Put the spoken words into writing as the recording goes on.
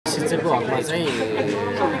शिक्षकको हकमा चाहिँ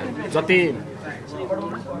जति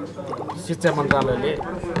शिक्षा मन्त्रालयले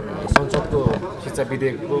संसदको शिक्षा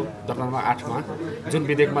विधेयकको दफा नम्बर 8 मा जुन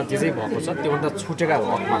विधेयकमा जे भएको छ त्योभन्दा छुटेका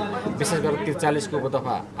हकमा विशेष गरेर 43 को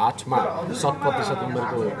दफा 8 मा 100%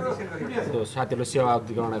 उमेरको त्यो साथीहरूले सेवा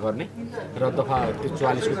अवधि गणना गर्ने र दफा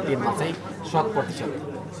 44 को 3 मा चाहिँ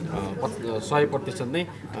 100% नै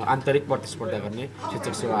आन्तरिक प्रतिस्पर्धा गर्ने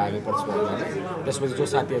शिक्षक सेवा आयोगले प्रतिस्पर्धा गर्ने। त्यसपछि जो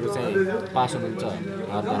साथीहरू चाहिँ पास हुनुहुन्छ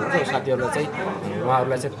त्यो साथीहरूलाई चाहिँ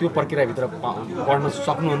उहाँहरूलाई चाहिँ त्यो प्रक्रियाभित्र पढ्न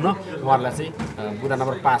सक्नुहुन्न उहाँहरूलाई चाहिँ बुदा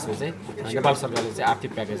नम्बर 5 ले चाहिँ नेपाल सरकारले चाहिँ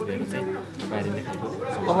आर्थिक प्याकेज दिएर चाहिँ बाहिर देखाएको।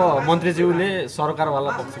 अब मन्त्रीज्यूले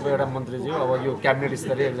सरकारवाला पक्षको एउटा मन्त्रीज्यू अब यो क्याबिनेट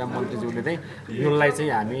स्तरीय एकजना मन्त्रीज्यूले चाहिँ यसलाई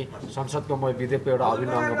चाहिँ हामी संसदको विधेयकको एउटा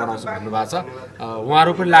अभिन्न अंग बनाउँछौँ भन्नुभएको छ।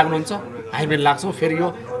 उहाँहरू पनि लाग्नुहुन्छ हामी पनि लाग्छौँ। फेरि यो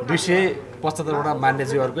 275 वटा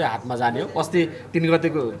मान्यज्यूहरूकै हातमा जाने हो। अस्ति 3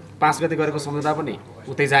 गतेको 5 गते गरेको सम्झौता पनि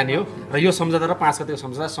उतै जाने हो र यो सम्झौता र 5 गतेको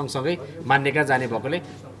सम्झौता सँगसँगै मान्यका जाने भएकोले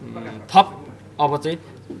थप अब चाहिँ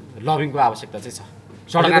लबिङको आवश्यकता चाहिँ छ।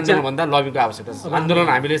 सडक आन्दोलनभन्दा लबिङको आवश्यकता छ। आन्दोलन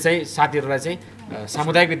हामीले चाहिँ साथीहरूलाई चाहिँ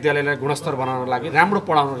सामुदायिक विद्यालयलाई गुणस्तर बनाउनको लागि राम्रो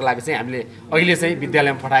पढाउनको लागि चाहिँ हामीले अहिले चाहिँ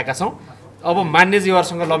विद्यालयमा पठाएका छौँ। अब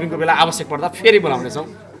मान्यज्यूहरूसँग लबिङको बेला आवश्यक पर्दा फेरि बोलाउनेछौँ।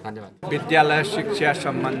 धन्यवाद। विद्यालय शिक्षा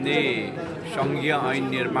सम्बन्धी सङ्घीय ऐन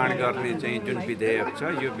निर्माण गर्ने चाहिँ जुन विधेयक छ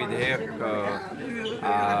यो विधेयकमा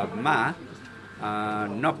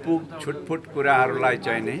नपुग छुटफुट कुराहरूलाई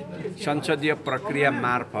चाहिँ नै संसदीय प्रक्रिया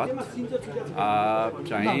मार्फत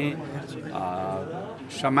चाहिँ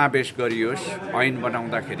समावेश गरियोस्। ऐन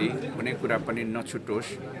बनाउँदाखेरि कुनै कुरा पनि नछुटोस्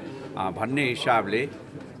भन्ने हिसाबले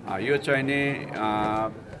यो चाहिँ नै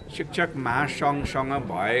शिक्षक महासङ्घसँग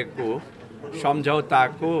भएको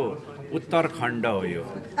सम्झौताको उत्तरखण्ड हो। यो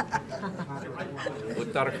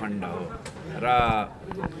उत्तरखण्ड हो र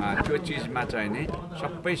त्यो चिजमा चाहिँ नि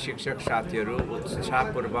सबै शिक्षक साथीहरू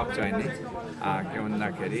उत्साहपूर्वक चाहिँ नि के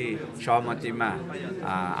भन्दाखेरि सहमतिमा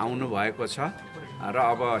आउनु भएको छ र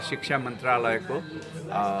अब शिक्षा मन्त्रालयको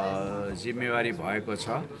जिम्मेवारी भएको छ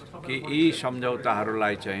कि यी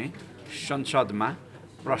सम्झौताहरूलाई चाहिँ संसदमा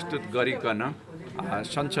प्रस्तुत गरिकन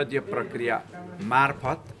संसदीय प्रक्रिया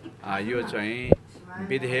मार्फत यो चाहिँ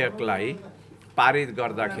विधेयकलाई पारित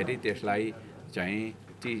गर्दाखेरि त्यसलाई चाहिँ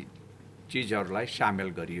ती चिजहरूलाई सामेल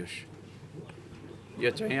गरियोस्। यो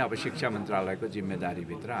चाहिँ अब शिक्षा मन्त्रालयको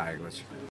जिम्मेदारीभित्र आएको छ।